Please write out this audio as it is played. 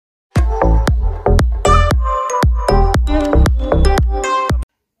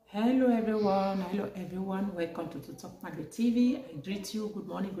Hello everyone, welcome to Talk Margaret TV. I greet you, good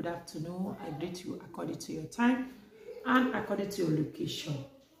morning, good afternoon. I greet you according to your time and according to your location.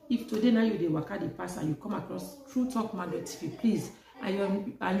 If today now you dey waka the pass and you come across True Talk Margaret TV, please, and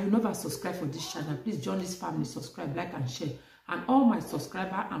you never subscribe for this channel, please join this family, subscribe, like and share. And all my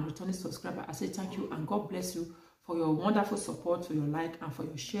subscribers and returning subscribers, I say thank you and God bless you for your wonderful support, for your like and for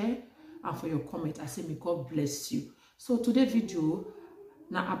your share and for your comment. I say may God bless you. So today's video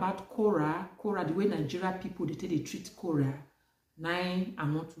now about okrra, the way Nigeria people they treat okrra. Now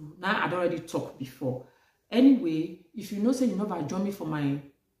I'd already talked before. Anyway, if you know say you never join me for my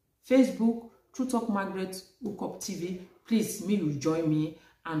Facebook, True Talk Margaret Hookup TV, please me you join me,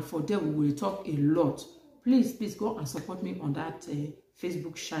 and for there we will talk a lot. Please go and support me on that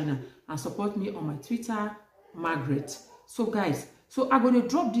Facebook channel and support me on my Twitter, Margaret. So guys, so I'm going to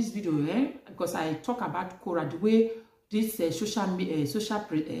drop this video because I talk about okrra, the way these social media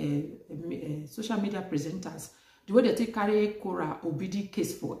presenters, the way they take carry okrra obidi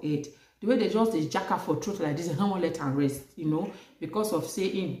case for head, the way they just jack up for truth like this and don't let her rest, you know, because of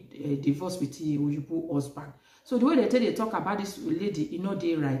saying divorce with the Oyibo husband. So the way they talk about this lady, you know,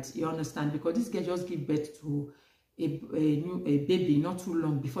 they right, you understand, because this girl just give birth to a baby not too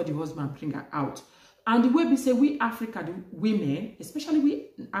long before the husband bring her out. And the way we say we African women, especially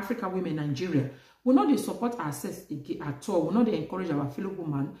we African women, Nigeria, we not they support ourselves at all. We not they encourage our fellow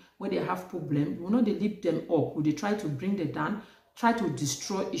women when they have problems. We not they lift them up. We they try to bring them down, try to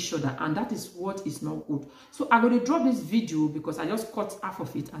destroy each other, and that is what is not good. So I'm going to drop this video because I just cut half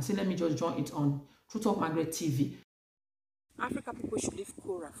of it and say let me just join it on True Talk Margaret TV. African people should leave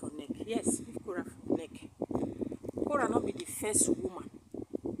okrra for neck. Yes, leave okrra for neck. Okrra not be the first woman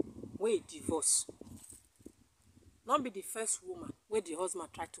where divorce. Not be the first woman where the husband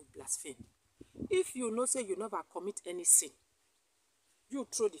tried to blaspheme. If you know say you never commit any sin, you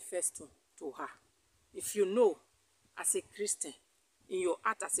throw the first stone to her. If you know as a Christian, in your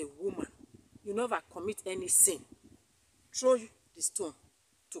heart as a woman, you never commit any sin, throw the stone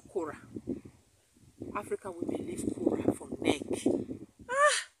to okrra. African women leave okrra for neck.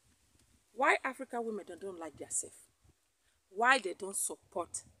 Why African women don't like themselves? Why they don't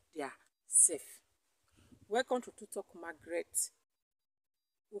support their self? Welcome to True Talk Margaret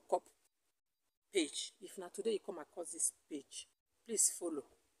Hookup page. If not today you come across this page, please follow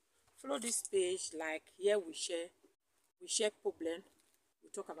this page. Like here we share problem, we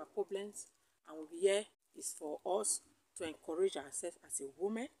talk about problems, and here is for us to encourage ourselves as a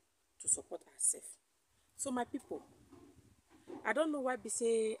woman, to support ourselves. So my people, I don't know why we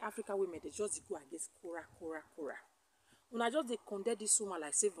say African women they just go against okrra. When I just they condemn this woman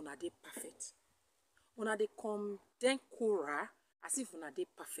like say una dey perfect. Una they condemn okrra as if una dey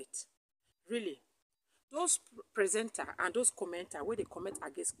perfect. Really, those presenter and those commenter where they comment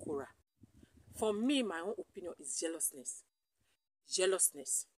against okrra, for me, my own opinion is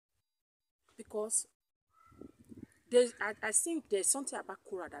jealousness. Because I think there's something about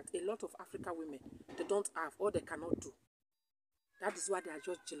okrra that a lot of African women they don't have or they cannot do. That is why they are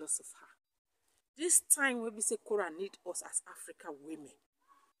just jealous of her. This time when we say okrra need us as African women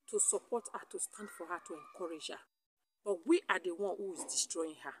to support her, to stand for her, to encourage her. But we are the one who is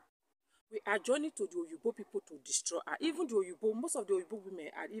destroying her. We are joining to the Oyibo people to destroy her. Even the Oyibo, most of the Oyibo women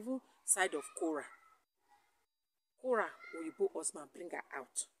are even side of okrra. Okrra, Oyibo husband bring her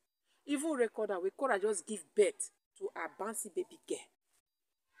out. Even record her with okrra just give birth to a bouncy baby girl.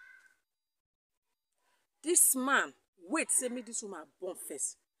 This man wait say me this woman born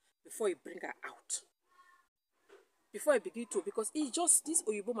first before he bring her out. Before he begin to, because this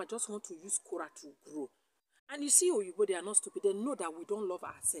Oyibo man just want to use okrra to grow. And you see Oyibo, they are not stupid. They know that we don't love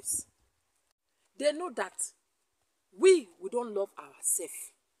ourselves. They know that we don't love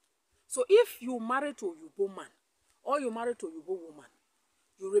ourselves. So if you marry to Oyibo man or you marry to Oyibo woman,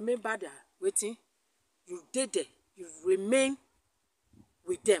 you remember that waiting, you did there, you remain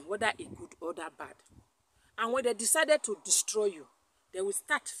with them, whether it good or that bad. And when they decided to destroy you, they will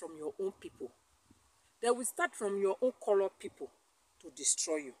start from your own people. They will start from your own color people to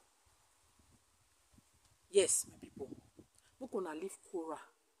destroy you. Yes, my people. We're gonna leave okrra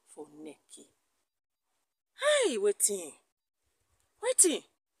for necky. Hey, waiting.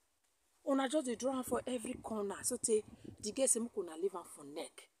 Una just dey draw for every corner. So the girl say we're gonna leave her for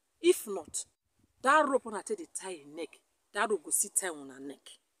neck. If not, that rope on take the tie in neck. That rope go sit tie on her neck.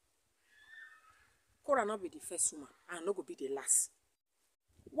 Okrra not be the first woman and not go be the last.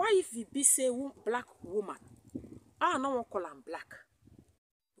 Why if we be say black woman? I don't want to call them black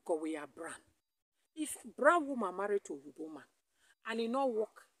because we are brown. If brown woman married to a woman and it not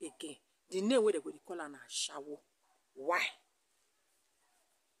work again, the name where they go call her Shawo.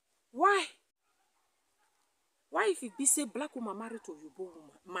 Why? Why if it be say black woman married to Yoruba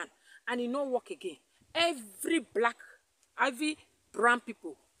woman man and it not work again? Every brown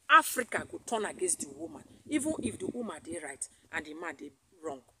people, Africa go turn against the woman, even if the woman they right and the man they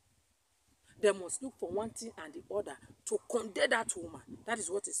wrong. They must look for one thing and the other to condemn that woman. That is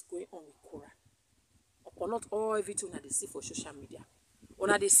what is going on with Korra. Or not all everything that they see for social media. Or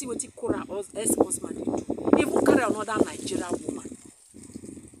they see what Korra or ex-husband they do. Even carry another Nigerian woman.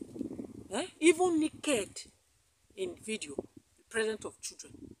 Even naked in video, the presence of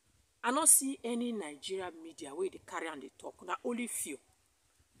children. I not see any Nigerian media where they carry and they talk. Not only few.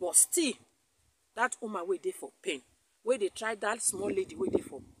 But still, that woman where they for pain. Where they try that small lady where they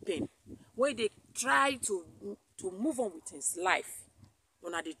for pain. Where they try to move on with his life.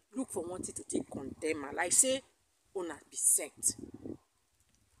 When they look for wanting to take condemn her. Like say, una be sent.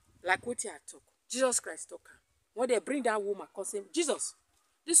 Like what you talk. Jesus Christ talk. When they bring that woman, come say, Jesus,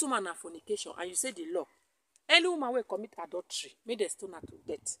 this woman na fornication, and you say the law. Any woman will commit adultery, may they stone her to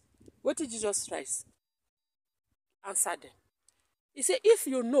death. What did Jesus Christ answer them? He said, if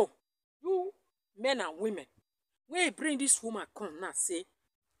you know, you men and women, when you bring this woman come now, say,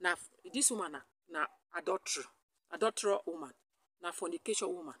 now this woman na adulterer woman, na fornication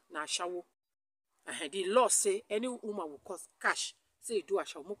woman, na shawo. The law say any woman will cost cash, say you do a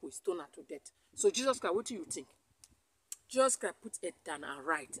shawo, we stone her to death. So Jesus Christ, what do you think? Jesus Christ put it down and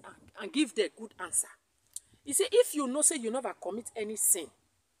write and give the good answer. He said, if you know, say you never commit any sin,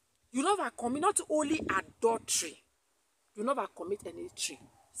 you never commit not only adultery, you never commit any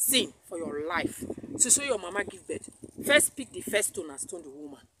sin for your life. So your mama give birth. First pick the first stone and stone the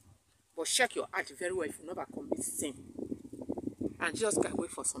woman. But check your heart very well if you never commit sin. And Jesus Christ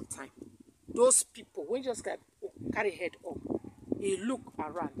wait for some time. Those people, when Jesus Christ carry head up, he look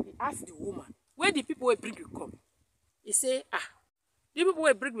around, he ask the woman, where the people will bring you come? He say, the people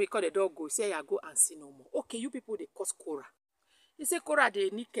will bring me call the dog go. He say, I go and see no more. Okay, you people, they cause Korra. He say, Korra, they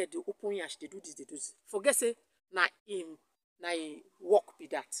naked, they open yash, they do this, they do this. Forget say, na him work be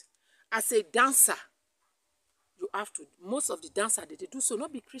that. As a dancer, you have to, most of the dancers, they do so,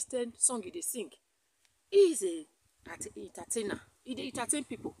 not be Christian song they sing. He is a entertainer. He entertain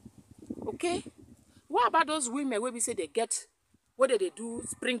people. Okay? What about those women where we say they get, whether they do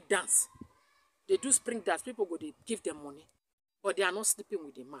spring dance? They do spring dance, people go, they give them money. But they are not sleeping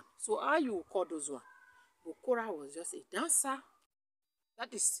with the man. So how you call those one? But Korra was just a dancer.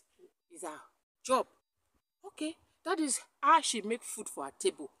 That is her job. Okay? That is how she make food for her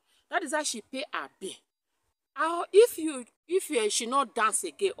table. That is how she pay her bill. If she not dance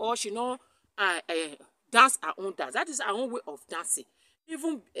again or she not dance her own dance, that is her own way of dancing.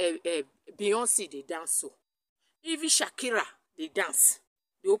 Even Beyonce, they dance so. Even Shakira, they dance.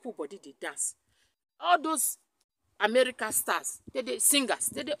 The open body, they dance. All those American stars, they singers,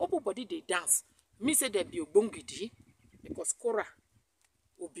 they open body, they dance. Me say they be obongidi because Korra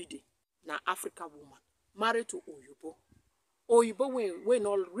obidi na African woman married to Oyibo we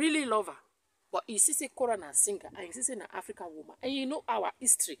not really love her, but he say Korra na singer and he say na African woman, and you know our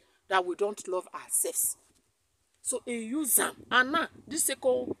history that we don't love ourselves. So he use them, and now this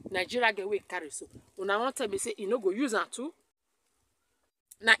second Nigeria girl we carry so. When I want to say he no go use her too.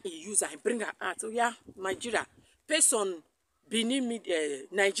 Now he use her and bring her out. So yeah, Nigeria. Based on Benin,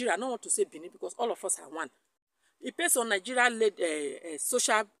 Nigeria, I don't want to say Benin because all of us are one. It based on Nigeria-led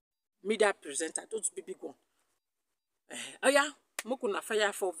social media presenter, those big one. Oh yeah, mokuna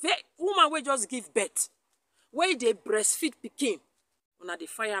fire for woman wey just give birth, where they breastfeed pikin, una dey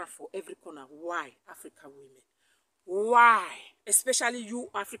fire for every corner. Why African women? Why, especially you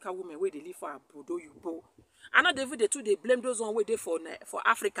African women where they live for abroad, Yoruba? And not even they blame those one where they for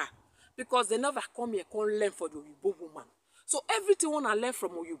Africa. Because they never come here can learn for the Yoruba woman. So everything wanna learn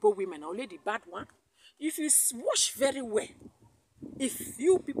from Yoruba women, only the bad one. If you watch very well, if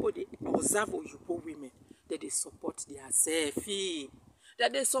you people they observe Yoruba women, that they support themselves,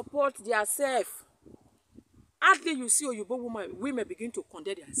 that they support themselves. Hardly you see Yoruba women begin to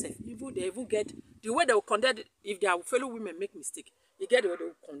condemn themselves. Even they even get the way they will condemn if their fellow women make mistake. You get the way they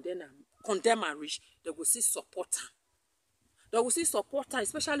will condemn and reach. They will see support her. They will see support her,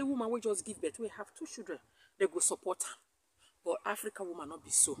 especially women who just give birth. We have 2 children. They go support her. But African woman not be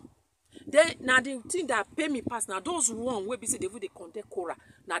so. Now the thing that pay me pass, now those one where be say they condemn Korra,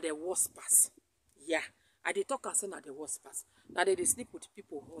 now they worst pass. Yeah. I they talk and say now they worst pass. Now they sleep with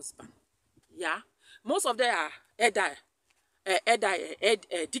people husband. Yeah. Most of them are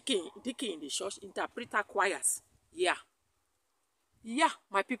deacon in the church, interpreter choirs. Yeah. Yeah,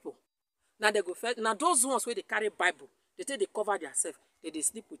 my people. Now they go first. Now those ones where they carry Bible, they cover themselves. They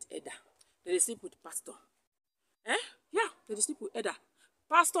sleep with elder. They sleep with pastor. Yeah, they sleep with elder.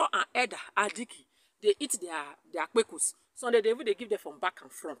 Pastor and elder are dicky. they eat their kpekus. Some they even they give them from back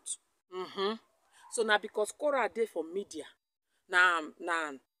and front. So now because Korra dey for media, na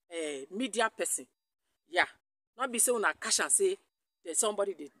media person, yeah. Not be say una cash and say there's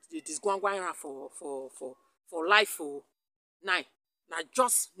somebody they disgwangwang for life for nine. Now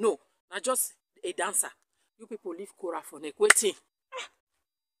just no, now just a dancer. You people leave Korra for neck. Waiting.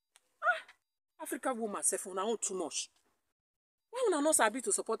 African woman self una own too much. Why una not sabi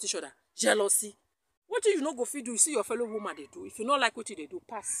to support each other? Jealousy. What you no go fit do? You see your fellow woman they do. If you not like what they do,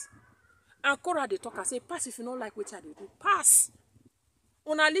 pass. And Korra they talk and say pass if you not like what they do. Pass.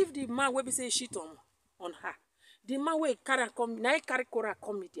 Una leave the man where be say shit on her. The man where carry come now carry Korra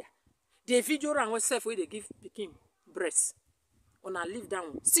come media. The video and self where they give pikin breast. Una leave that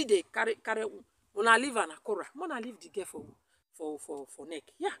one. See they carry una leave and Korra. Una leave the girl for neck.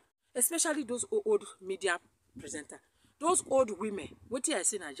 Yeah. Especially those old media presenter. Those old women. What I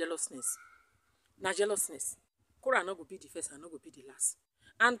say na jealousness. Na jealousness. Korra no go be the first and no go be the last.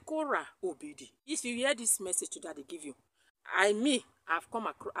 And Korra obidi. If you hear this message that they give you, I've come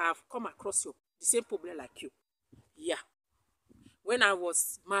across you the same problem like you. Yeah. When I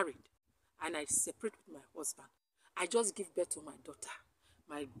was married and I separated with my husband, I just give birth to my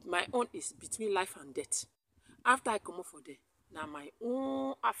daughter. My own is between life and death. After I come up for there, now my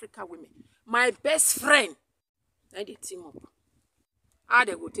own African women, my best friend, now they team up. How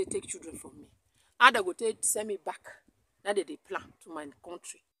they go take children from me? How they go send me back? Now they plan to my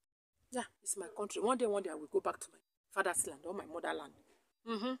country. Yeah, it's my country. One day I will go back to my father's land or my motherland.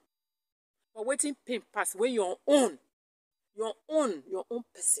 But waiting pain pass when your own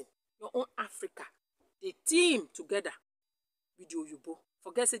person, your own Africa, they team together with the Oyibo.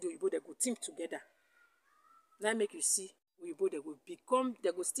 Forget say the Oyibo, they go team together. Now make you see Oyibo,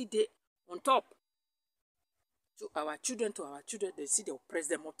 they go still there on top. To our children, they see they oppress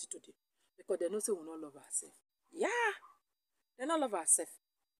them up to today. Because they know say we not love ourselves. Yeah, they not love ourselves.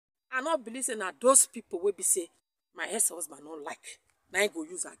 I not believe say na those people will be say my ex-husband not like. Now he go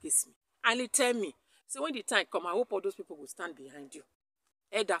use against me. And he tell me, so when the time come, I hope all those people will stand behind you.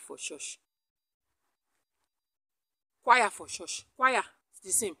 Elder for church. Choir for church. Choir, it's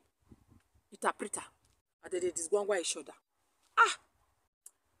the same. Interpreter. And they disgwangwa each other.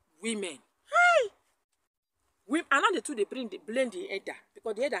 Women. Hi! Women, and now the two they blame the elder.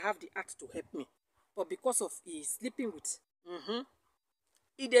 Because the elder have the heart to help me. But because of he sleeping with.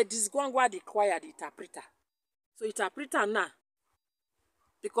 He they disgwangwa the choir, the interpreter. So interpreter now,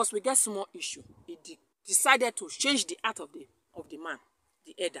 because we get small issue, he decided to change the heart of the man,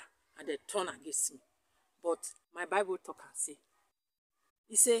 the elder, and they turn against me. But my Bible talk and say,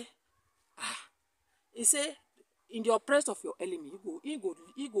 he say, in the oppress of your enemy,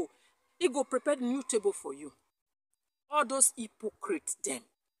 he go prepare new table for you. All those hypocrites them.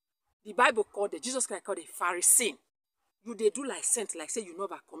 The Bible called Jesus Christ called a Pharisee. You they do like saint, like say you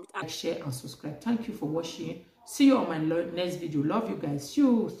never commit. Like, share and subscribe. Thank you for watching. See you on my next video. Love you guys. See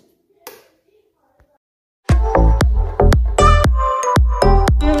you.